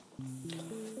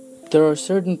There are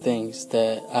certain things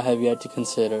that I have yet to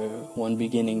consider when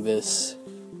beginning this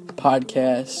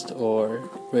podcast or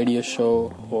radio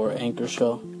show or anchor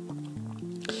show.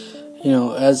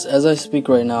 As I speak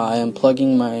right now, I am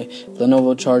plugging my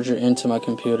Lenovo charger into my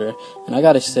computer, and I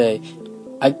gotta say,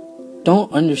 I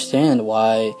don't understand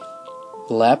why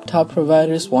laptop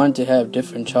providers want to have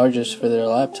different chargers for their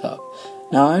laptop.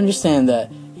 Now, I understand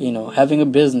that, having a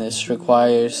business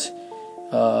requires,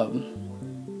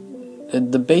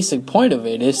 the basic point of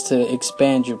it is to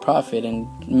expand your profit and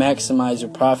maximize your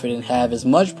profit and have as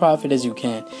much profit as you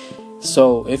can.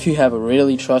 So if you have a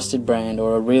really trusted brand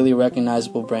or a really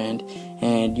recognizable brand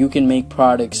and you can make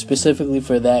products specifically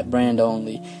for that brand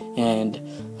only and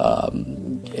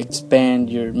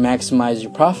maximize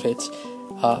your profits,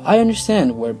 I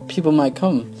understand where people might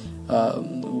come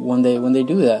when they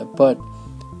do that. But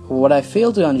what I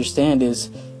fail to understand is,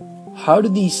 how do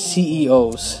these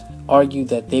CEOs argue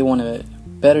that they want to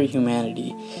better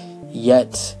humanity,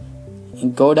 yet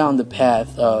go down the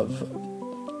path of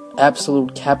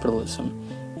absolute capitalism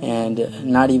and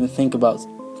not even think about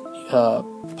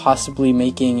possibly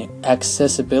making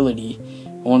accessibility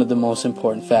one of the most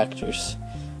important factors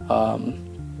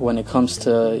when it comes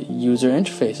to user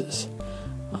interfaces?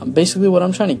 Basically, what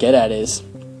I'm trying to get at is,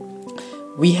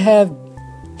 we have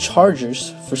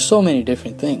chargers for so many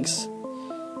different things.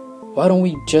 Why don't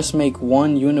we just make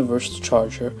one universal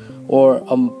charger or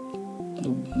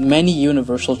many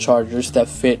universal chargers that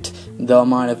fit the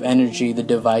amount of energy the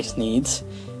device needs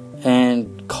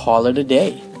and call it a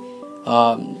day?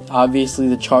 Obviously,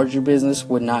 the charger business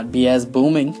would not be as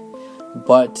booming,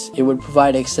 but it would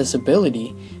provide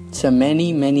accessibility to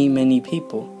many, many, many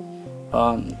people.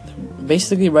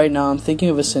 Basically, right now, I'm thinking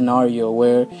of a scenario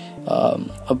where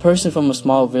a person from a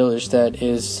small village that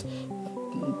is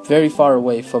very far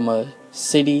away from a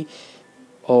city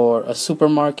or a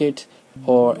supermarket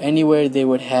or anywhere they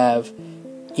would have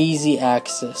easy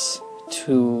access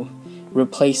to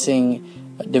replacing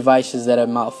devices that have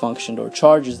malfunctioned or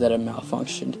chargers that have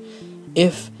malfunctioned.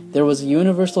 If there was a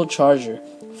universal charger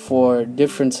for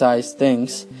different sized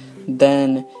things,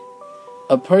 then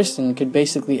a person could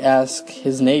basically ask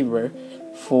his neighbor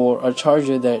for a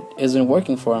charger that isn't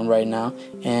working for him right now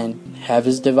and have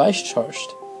his device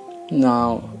charged.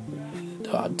 Now,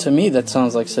 to me, that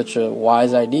sounds like such a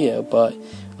wise idea, but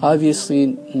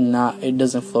obviously not. It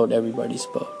doesn't float everybody's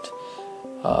boat.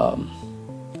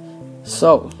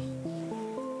 So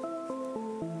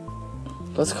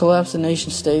let's collapse the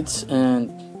nation states,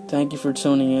 and thank you for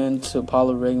tuning in to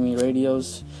Apollo Regmi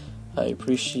Radios. I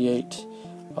appreciate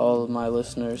all of my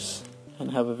listeners,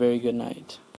 and have a very good night.